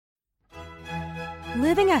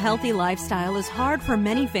Living a healthy lifestyle is hard for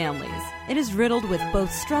many families. It is riddled with both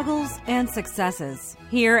struggles and successes.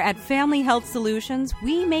 Here at Family Health Solutions,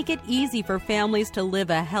 we make it easy for families to live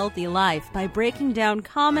a healthy life by breaking down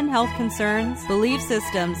common health concerns, belief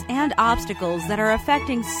systems, and obstacles that are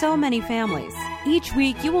affecting so many families. Each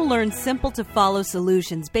week, you will learn simple-to-follow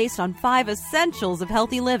solutions based on 5 essentials of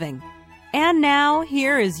healthy living. And now,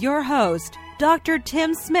 here is your host, Dr.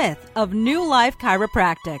 Tim Smith of New Life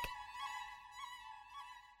Chiropractic.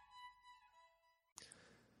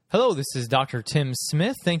 Hello, this is Dr. Tim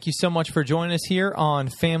Smith. Thank you so much for joining us here on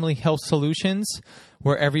Family Health Solutions,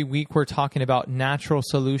 where every week we're talking about natural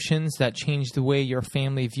solutions that change the way your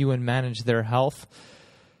family view and manage their health.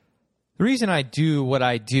 The reason I do what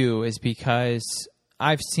I do is because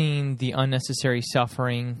I've seen the unnecessary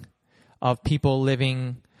suffering of people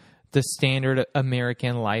living the standard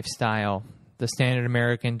American lifestyle, the standard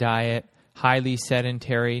American diet, highly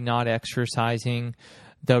sedentary, not exercising,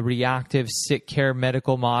 the reactive sick care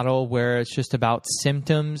medical model where it's just about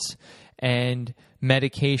symptoms and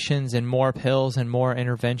medications and more pills and more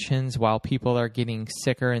interventions while people are getting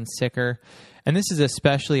sicker and sicker. And this is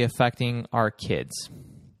especially affecting our kids.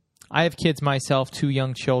 I have kids myself, 2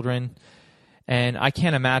 young children, and I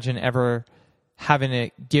can't imagine ever having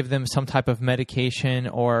to give them some type of medication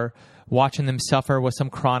or watching them suffer with some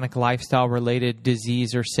chronic lifestyle-related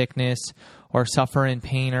disease or sickness, or suffer in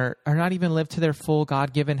pain, or not even live to their full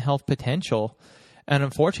God-given health potential. And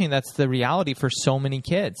unfortunately, that's the reality for so many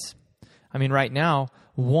kids. I mean, right now,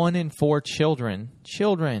 1 in 4 children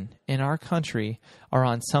in our country are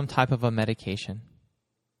on some type of a medication.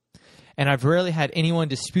 And I've rarely had anyone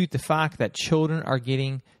dispute the fact that children are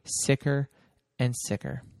getting sicker and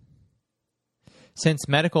sicker. Since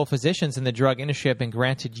medical physicians in the drug industry have been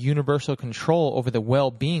granted universal control over the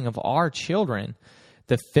well-being of our children,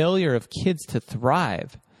 the failure of kids to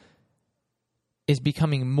thrive is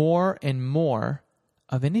becoming more and more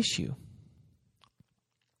of an issue.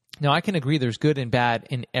 Now, I can agree there's good and bad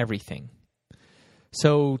in everything.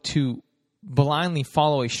 So to blindly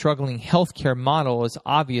follow a struggling healthcare model is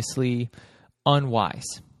obviously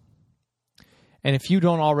unwise. And if you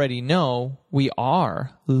don't already know, we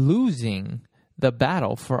are losing the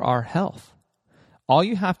battle for our health. All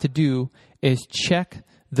you have to do is check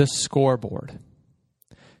the scoreboard.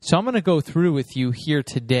 So I'm going to go through with you here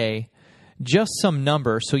today just some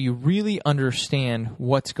numbers so you really understand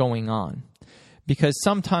what's going on. Because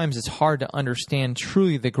sometimes it's hard to understand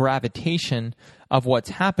truly the gravitation of what's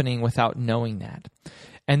happening without knowing that.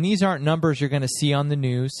 And these aren't numbers you're going to see on the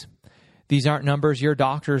news. These aren't numbers your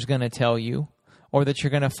doctor is going to tell you, or that you're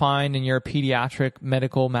going to find in your pediatric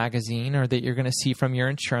medical magazine, or that you're going to see from your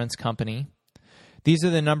insurance company. These are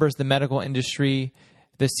the numbers the medical industry,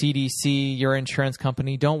 the CDC, your insurance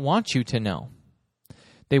company don't want you to know.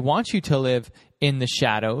 They want you to live in the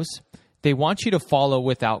shadows. They want you to follow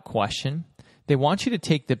without question. They want you to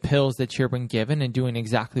take the pills that you've been given and doing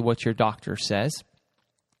exactly what your doctor says.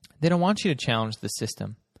 They don't want you to challenge the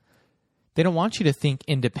system. They don't want you to think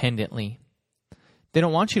independently. They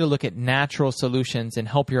don't want you to look at natural solutions and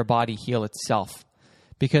help your body heal itself,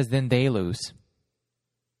 because then they lose.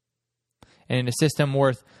 And in a system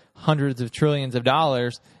worth hundreds of trillions of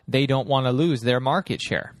dollars, they don't want to lose their market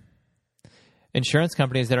share. Insurance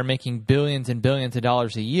companies that are making billions and billions of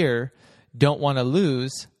dollars a year don't want to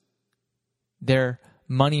lose their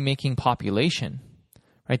money-making population,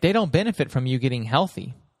 right? They don't benefit from you getting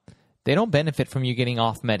healthy. They don't benefit from you getting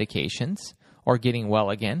off medications or getting well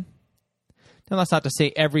again. Now, that's not to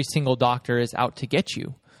say every single doctor is out to get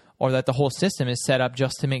you, or that the whole system is set up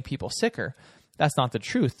just to make people sicker. That's not the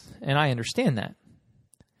truth, and I understand that.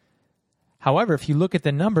 However, if you look at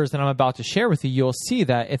the numbers that I'm about to share with you, you'll see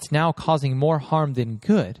that it's now causing more harm than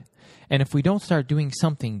good. And if we don't start doing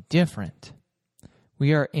something different,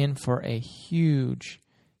 we are in for a huge,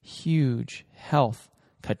 huge health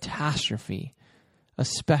catastrophe,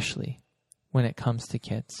 especially when it comes to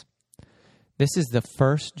kids. This is the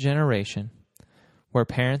first generation where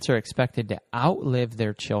parents are expected to outlive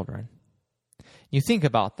their children. You think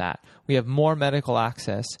about that. We have more medical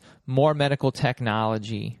access, more medical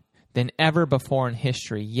technology than ever before in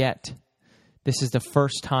history, yet this is the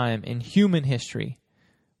first time in human history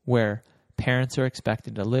where parents are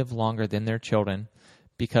expected to live longer than their children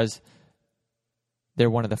because they're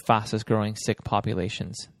one of the fastest growing sick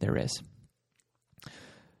populations there is.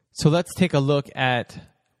 So let's take a look at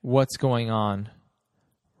what's going on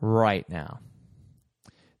right now.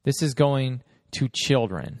 This is going to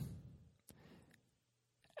children.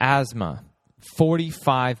 Asthma,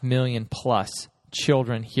 45 million plus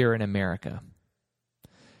children here in America.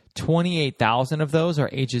 28,000 of those are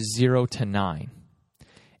ages 0 to 9.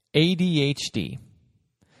 ADHD,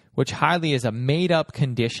 which highly is a made-up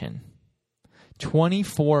condition.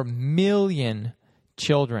 24 million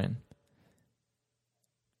children.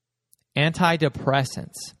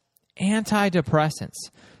 Antidepressants,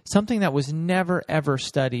 something that was never ever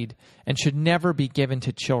studied and should never be given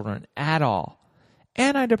to children at all.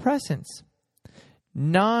 Antidepressants.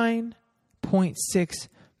 9.6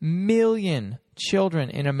 million children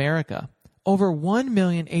in America. Over 1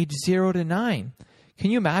 million age 0 to 9. Can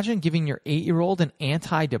you imagine giving your 8-year-old an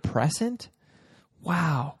antidepressant?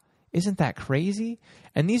 Wow, isn't that crazy?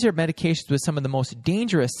 And these are medications with some of the most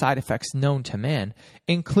dangerous side effects known to man,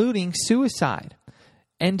 including suicide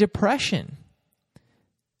and depression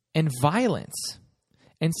and violence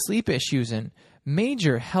and sleep issues and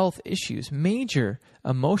major health issues, major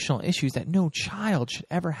emotional issues that no child should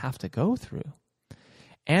ever have to go through.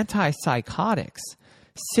 Antipsychotics,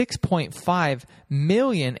 6.5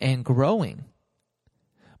 million and growing.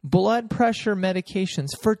 Blood pressure medications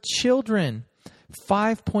for children,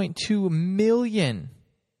 5.2 million.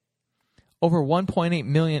 Over 1.8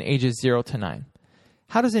 million ages 0 to 9.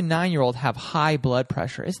 How does a 9-year-old have high blood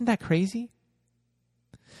pressure? Isn't that crazy?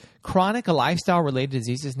 Chronic lifestyle-related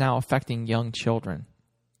diseases now affecting young children.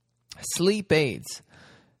 Sleep aids,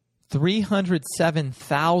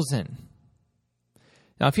 307,000.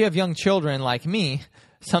 Now, if you have young children like me,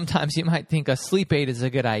 sometimes you might think a sleep aid is a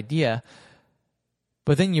good idea,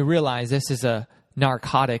 but then you realize this is a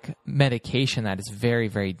narcotic medication that is very,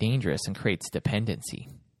 very dangerous and creates dependency.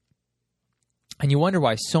 And you wonder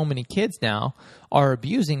why so many kids now are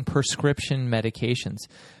abusing prescription medications.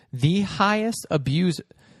 The highest abused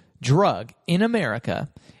drug in America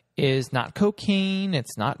is not cocaine,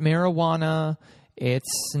 it's not marijuana,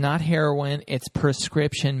 it's not heroin, it's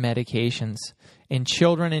prescription medications in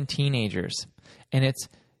children and teenagers. And it's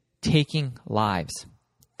taking lives,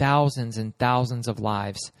 thousands and thousands of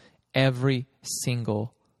lives every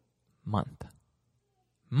single month.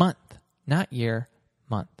 Month, not year,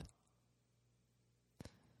 month.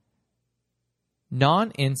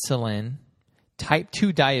 Non-insulin type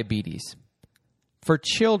 2 diabetes. For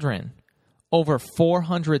children, over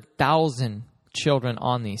 400,000 children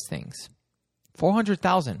on these things.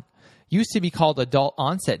 400,000. Used to be called adult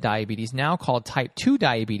onset diabetes, now called type 2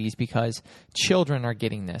 diabetes because children are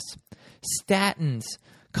getting this. Statins,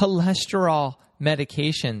 cholesterol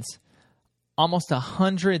medications, almost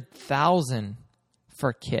 100,000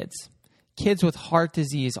 for kids. Kids with heart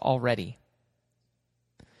disease already.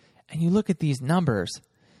 And you look at these numbers,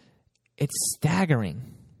 it's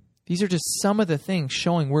staggering. These are just some of the things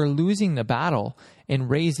showing we're losing the battle in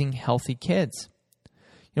raising healthy kids.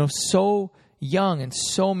 You know, so young and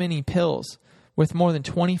so many pills, with more than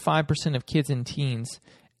 25% of kids and teens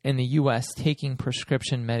in the U.S. taking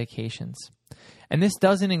prescription medications. And this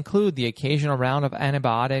doesn't include the occasional round of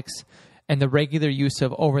antibiotics and the regular use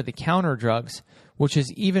of over-the-counter drugs, which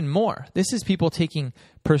is even more. This is people taking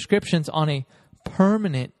prescriptions on a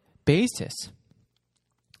permanent basis.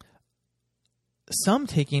 Some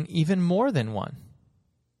taking even more than one.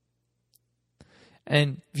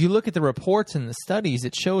 And if you look at the reports and the studies,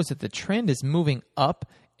 it shows that the trend is moving up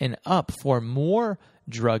and up for more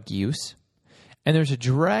drug use. And there's a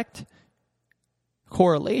direct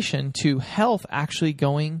correlation to health actually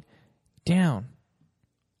going down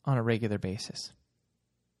on a regular basis.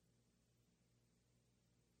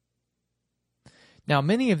 Now,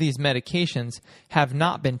 many of these medications have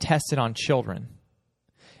not been tested on children,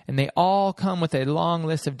 and they all come with a long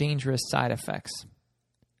list of dangerous side effects.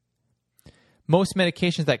 Most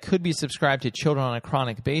medications that could be prescribed to children on a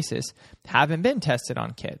chronic basis haven't been tested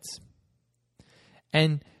on kids.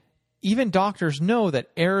 And even doctors know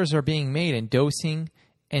that errors are being made in dosing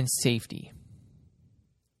and safety.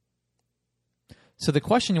 So the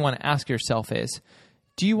question you want to ask yourself is,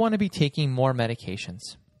 do you want to be taking more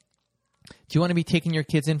medications? Do you want to be taking your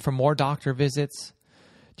kids in for more doctor visits?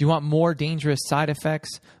 Do you want more dangerous side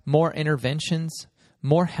effects, more interventions,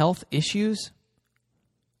 more health issues?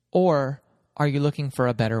 Or are you looking for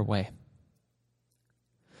a better way?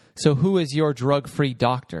 So who is your drug-free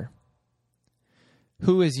doctor?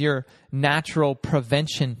 Who is your natural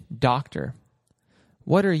prevention doctor?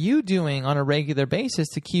 What are you doing on a regular basis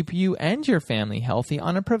to keep you and your family healthy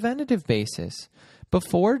on a preventative basis?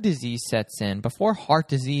 Before disease sets in, before heart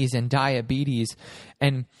disease and diabetes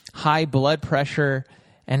and high blood pressure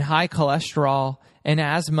and high cholesterol and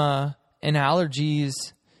asthma and allergies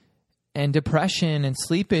and depression and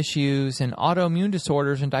sleep issues and autoimmune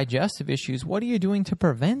disorders and digestive issues, what are you doing to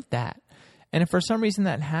prevent that? And if for some reason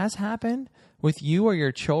that has happened with you or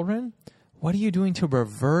your children, what are you doing to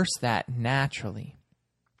reverse that naturally?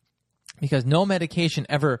 Because no medication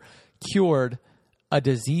ever cured a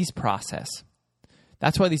disease process.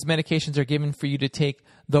 That's why these medications are given for you to take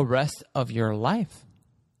the rest of your life.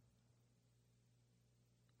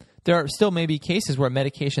 There are still maybe cases where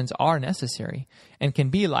medications are necessary and can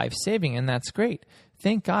be life-saving, and that's great.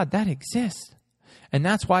 Thank God that exists. And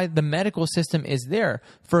that's why the medical system is there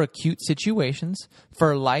for acute situations,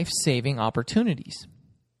 for life-saving opportunities.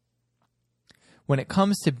 When it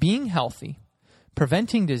comes to being healthy,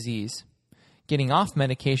 preventing disease, getting off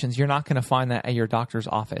medications, you're not going to find that at your doctor's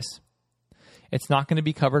office. It's not going to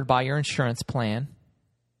be covered by your insurance plan,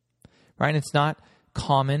 right? It's not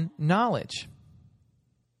common knowledge.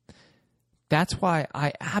 That's why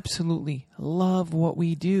I absolutely love what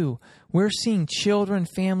we do. We're seeing children,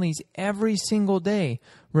 families every single day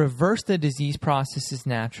reverse the disease processes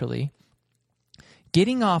naturally,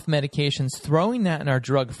 getting off medications, throwing that in our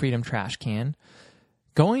drug freedom trash can,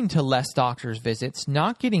 going to less doctor's visits,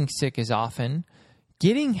 not getting sick as often,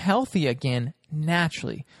 getting healthy again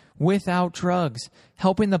naturally, without drugs,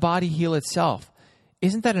 helping the body heal itself.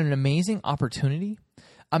 Isn't that an amazing opportunity?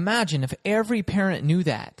 Imagine if every parent knew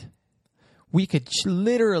that. We could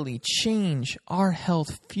literally change our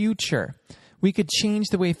health future. We could change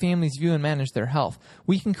the way families view and manage their health.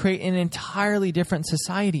 We can create an entirely different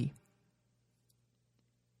society.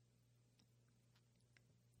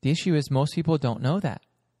 The issue is most people don't know that.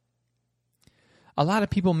 A lot of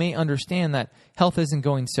people may understand that health isn't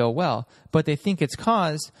going so well, but they think it's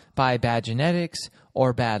caused by bad genetics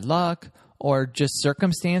or bad luck or just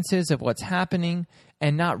circumstances of what's happening,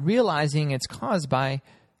 and not realizing it's caused by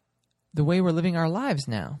the way we're living our lives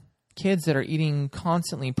now. Kids that are eating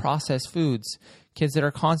constantly processed foods, kids that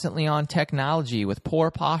are constantly on technology with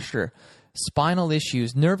poor posture, spinal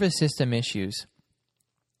issues, nervous system issues,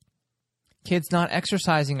 kids not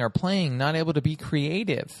exercising or playing, not able to be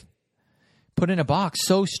creative, put in a box,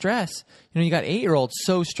 so stressed. You got 8-year-olds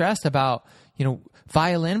so stressed about,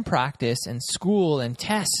 violin practice and school and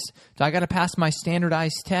tests. I got to pass my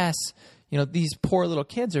standardized tests. These poor little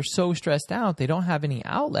kids are so stressed out, they don't have any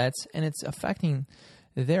outlets, and it's affecting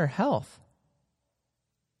their health.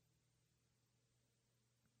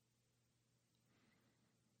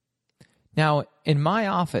 Now, in my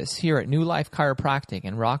office here at New Life Chiropractic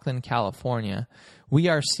in Rockland, California, we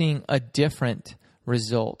are seeing a different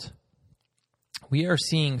result. We are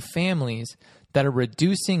seeing families that are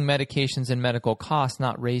reducing medications and medical costs,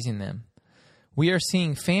 not raising them. We are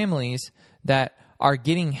seeing families that are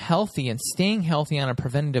getting healthy and staying healthy on a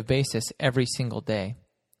preventative basis every single day.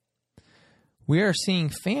 We are seeing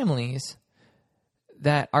families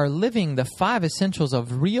that are living the 5 essentials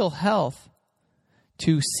of real health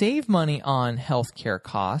to save money on healthcare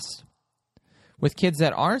costs, with kids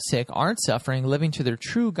that aren't sick, aren't suffering, living to their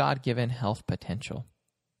true God-given health potential.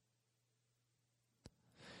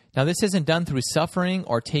 Now, this isn't done through suffering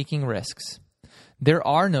or taking risks. There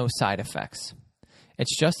are no side effects.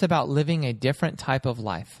 It's just about living a different type of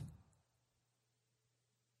life.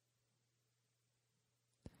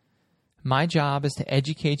 My job is to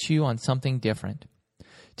educate you on something different,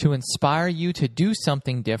 to inspire you to do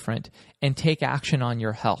something different and take action on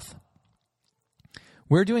your health.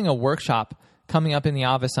 We're doing a workshop coming up in the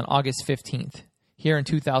office on August 15th here in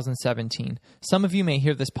 2017. Some of you may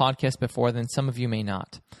hear this podcast before then, some of you may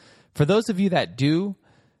not. For those of you that do,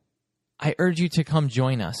 I urge you to come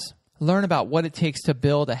join us. Learn about what it takes to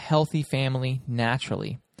build a healthy family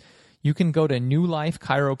naturally. You can go to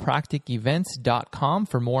newlifechiropracticevents.com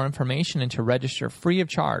for more information and to register free of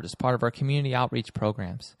charge as part of our community outreach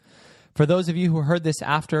programs. For those of you who heard this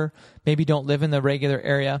after, maybe don't live in the regular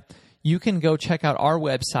area, you can go check out our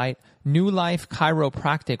website,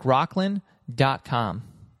 newlifechiropracticrockland.com,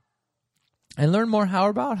 and learn more how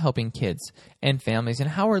about helping kids and families and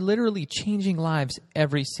how we're literally changing lives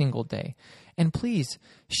every single day. And please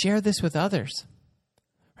share this with others.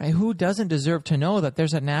 Right? Who doesn't deserve to know that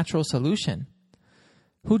there's a natural solution?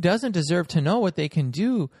 Who doesn't deserve to know what they can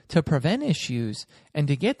do to prevent issues and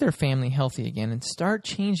to get their family healthy again and start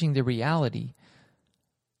changing the reality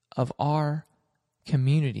of our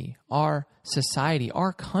community, our society,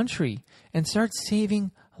 our country, and start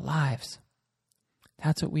saving lives?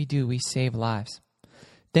 That's what we do. We save lives.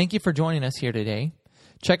 Thank you for joining us here today.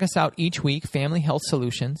 Check us out each week, Family Health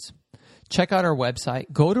Solutions. Check out our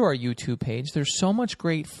website. Go to our YouTube page. There's so much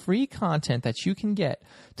great free content that you can get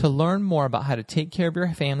to learn more about how to take care of your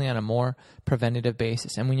family on a more preventative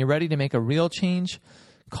basis. And when you're ready to make a real change,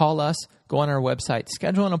 call us, go on our website,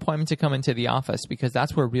 schedule an appointment to come into the office, because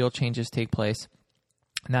that's where real changes take place.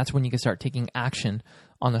 And that's when you can start taking action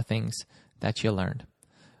on the things that you learned.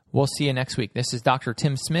 We'll see you next week. This is Dr.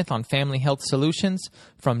 Tim Smith on Family Health Solutions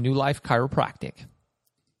from New Life Chiropractic.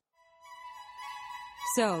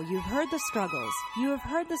 So, you've heard the struggles, you have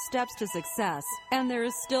heard the steps to success, and there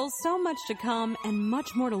is still so much to come and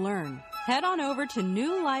much more to learn. Head on over to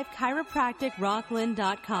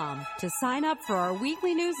newlifechiropracticrocklin.com to sign up for our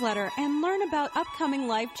weekly newsletter and learn about upcoming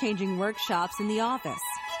life-changing workshops in the office.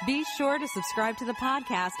 Be sure to subscribe to the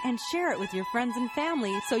podcast and share it with your friends and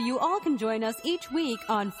family so you all can join us each week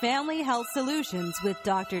on Family Health Solutions with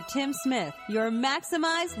Dr. Tim Smith, your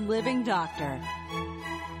maximized living doctor.